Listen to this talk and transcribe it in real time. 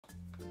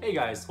Hey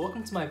guys,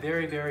 welcome to my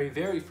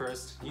very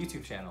first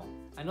YouTube channel.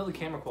 I know the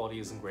camera quality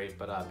isn't great,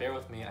 but bear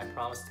with me, I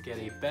promise to get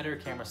a better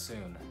camera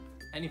soon.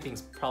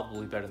 Anything's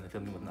probably better than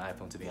filming with an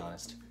iPhone, to be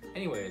honest.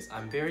 Anyways,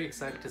 I'm very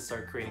excited to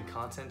start creating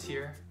content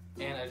here,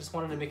 and I just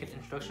wanted to make an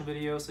introduction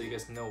video so you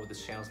guys know what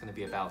this channel is going to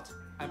be about.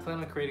 I plan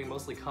on creating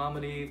mostly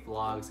comedy,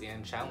 vlogs,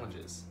 and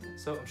challenges.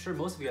 So I'm sure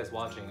most of you guys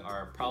watching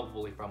are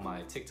probably from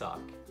my TikTok.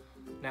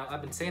 Now,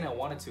 I've been saying I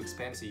wanted to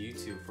expand to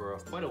YouTube for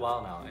quite a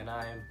while now, and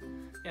I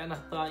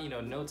thought,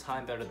 no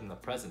time better than the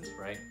present,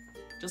 right?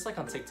 Just like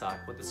on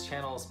TikTok, what this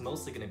channel is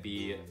mostly going to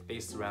be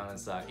based around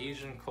is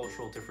Asian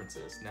cultural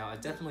differences. Now, I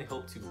definitely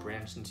hope to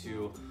branch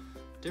into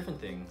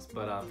different things,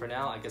 but for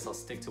now, I guess I'll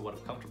stick to what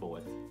I'm comfortable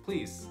with.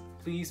 Please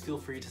feel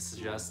free to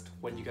suggest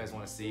what you guys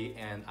want to see,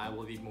 and I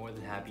will be more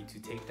than happy to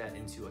take that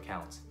into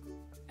account.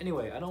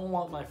 Anyway, I don't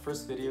want my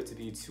first video to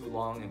be too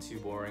long and too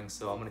boring,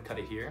 so I'm going to cut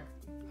it here.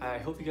 I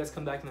hope you guys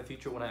come back in the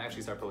future when I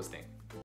actually start posting.